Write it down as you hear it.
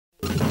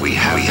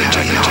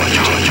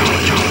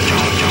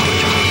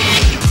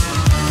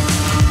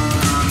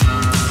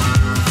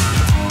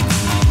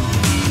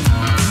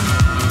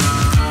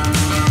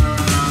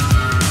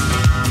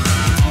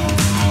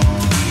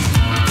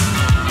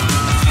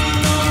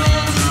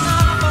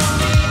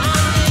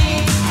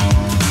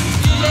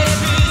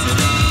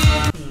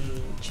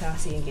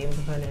And game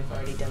component have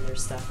already done their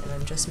stuff, and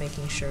I'm just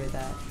making sure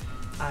that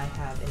I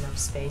have enough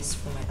space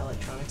for my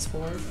electronics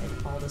board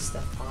and all the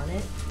stuff on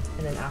it,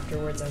 and then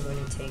afterwards I'm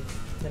going to take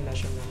the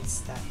measurements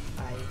that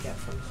I get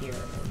from here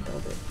and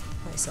build it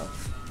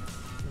myself.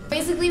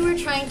 Basically we're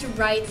trying to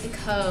write the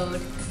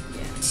code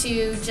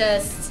to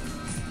just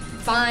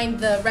find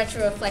the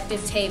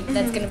retroreflective tape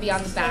that's going to be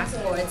on the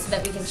backboard so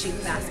that we can shoot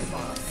the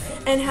basketballs.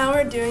 And how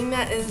we're doing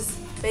that is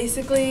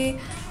basically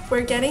we're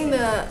getting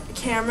the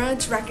camera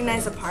to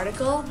recognize a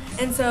particle,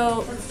 and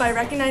so by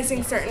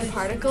recognizing certain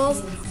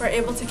particles, we're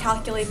able to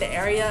calculate the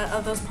area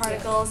of those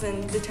particles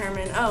and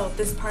determine, oh,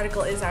 this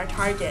particle is our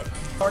target.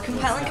 We're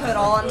compiling code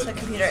all onto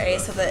computer A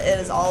so that it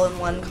is all in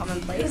one common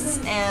place,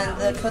 and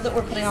the code that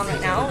we're putting on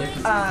right now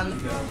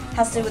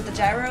has to do with the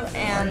gyro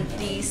and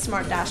the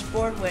smart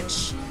dashboard,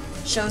 which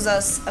shows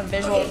us a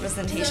visual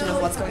representation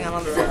of what's going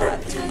on the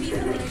robot.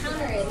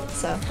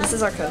 So this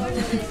is our code.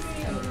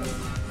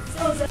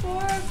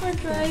 For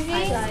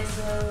driving?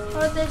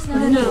 Oh, there's no.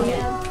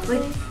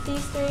 Like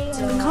these three.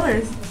 the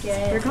colors.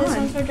 They're colors. This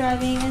one's for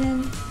driving, and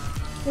then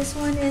this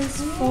one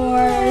is for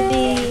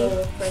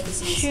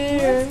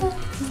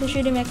the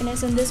shooter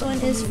mechanism. This one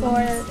is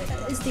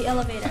the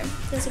elevator.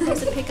 They're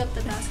supposed to pick up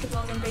the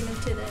basketballs and bring them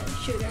to the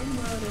shooter.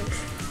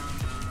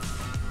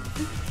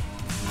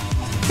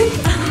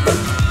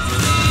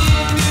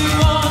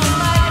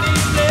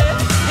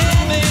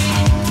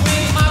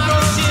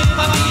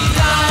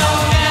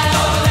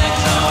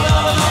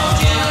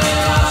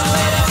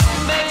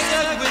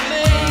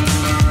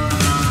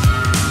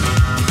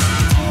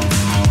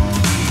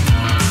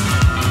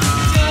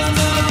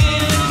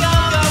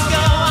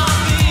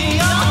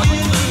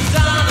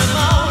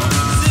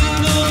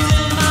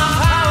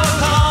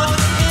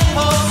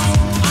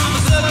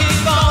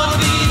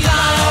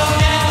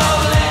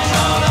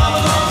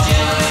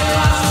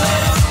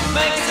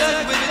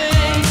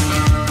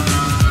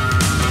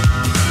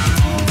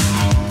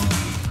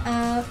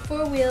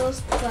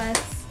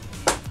 Plus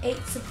 8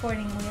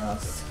 supporting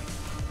wheels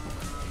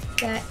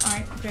that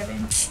aren't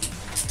driven.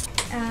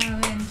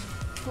 And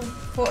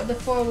the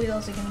 4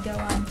 wheels are going to go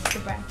on the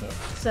bracket,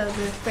 so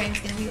the frame's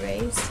going to be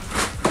raised.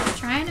 I'm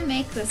trying to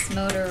make this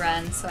motor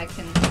run so I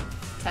can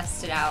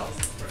test it out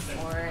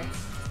for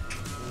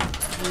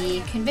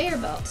the conveyor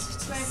belt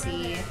to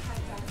see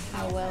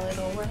how well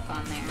it'll work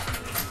on there.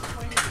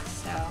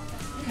 So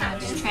I'm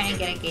just trying to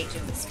get a gauge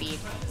of the speed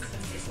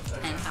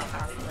and how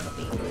powerful it'll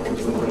be.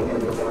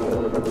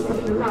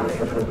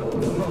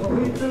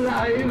 It's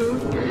alive!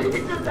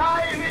 It's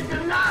alive! It's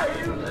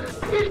alive!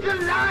 It's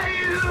alive!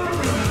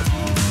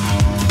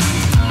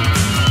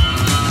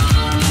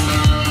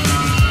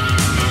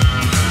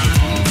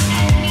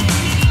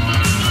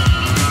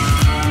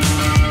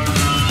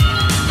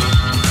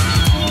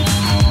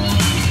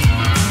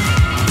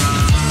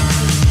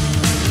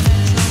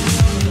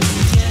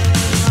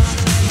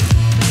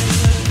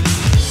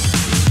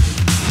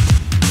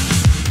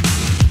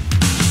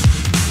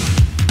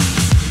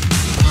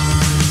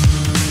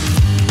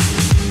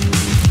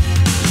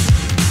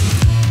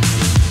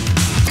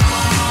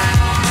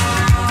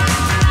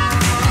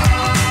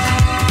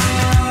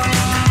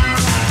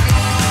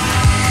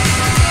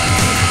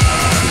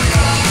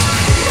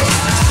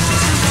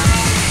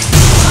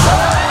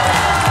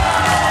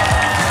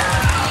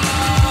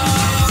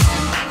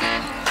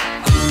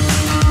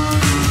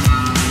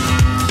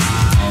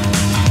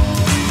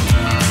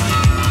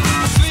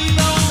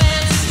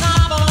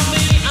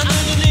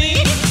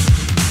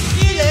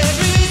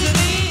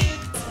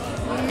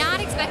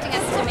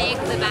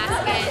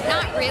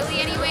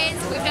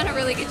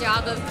 Good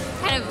job of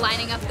kind of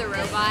lining up the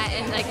robot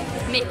and like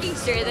making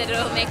sure that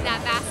it'll make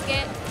that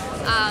basket.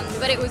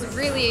 But it was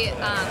really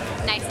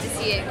nice to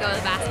see it go to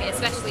the basket,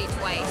 especially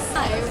twice.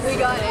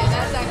 We got it.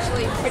 That's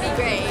actually pretty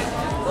great.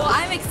 Well,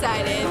 I'm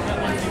excited.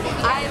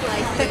 I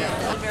liked it.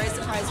 I'm very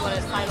surprised when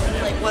it finally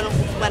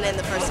went in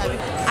the first time.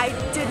 I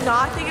did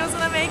not think I was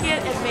going to make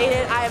it and made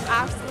it. I am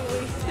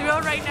absolutely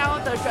thrilled right now.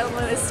 The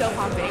adrenaline is still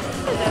pumping.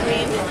 I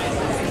mean,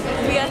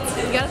 we got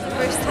it the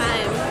first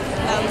time.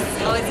 That was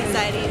always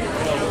exciting.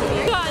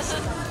 Gosh,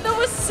 that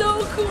was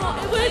so cool.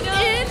 It went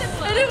in,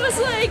 and it was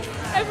like,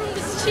 everyone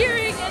was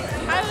cheering,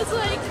 and I was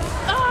like,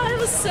 oh, it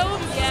was so, it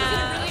was a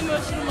really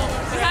emotional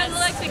moment. We had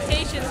little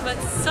expectations, but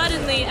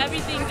suddenly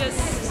everything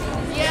just,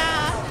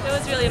 it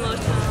was really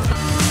emotional.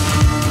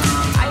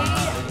 I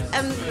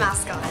am the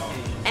mascot,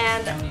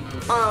 and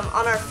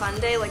on our fun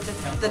day, like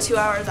the 2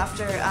 hours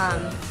after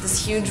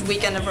this huge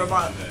weekend of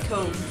robot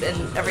code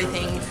and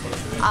everything,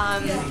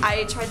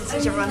 I tried to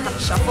teach everyone how to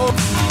shuffle.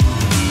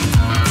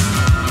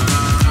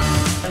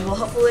 And we'll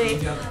hopefully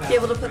be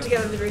able to put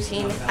together the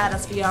routine at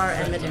SBR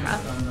and Madera.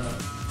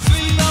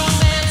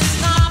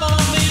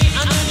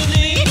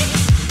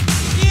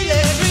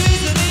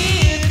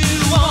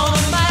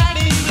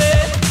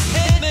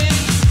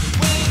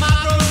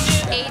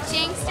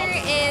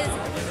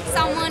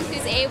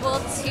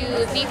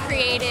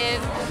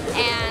 creative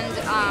and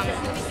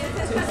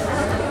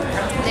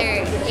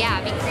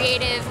be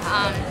creative,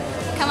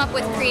 come up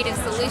with creative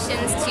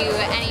solutions to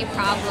any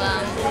problem.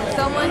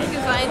 Someone who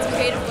finds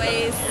creative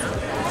ways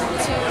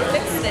to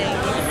fix things.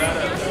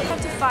 I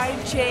have to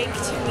find Jake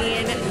to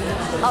mean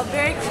a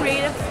very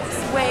creative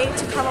way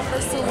to come up with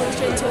a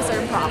solution to a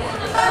certain problem.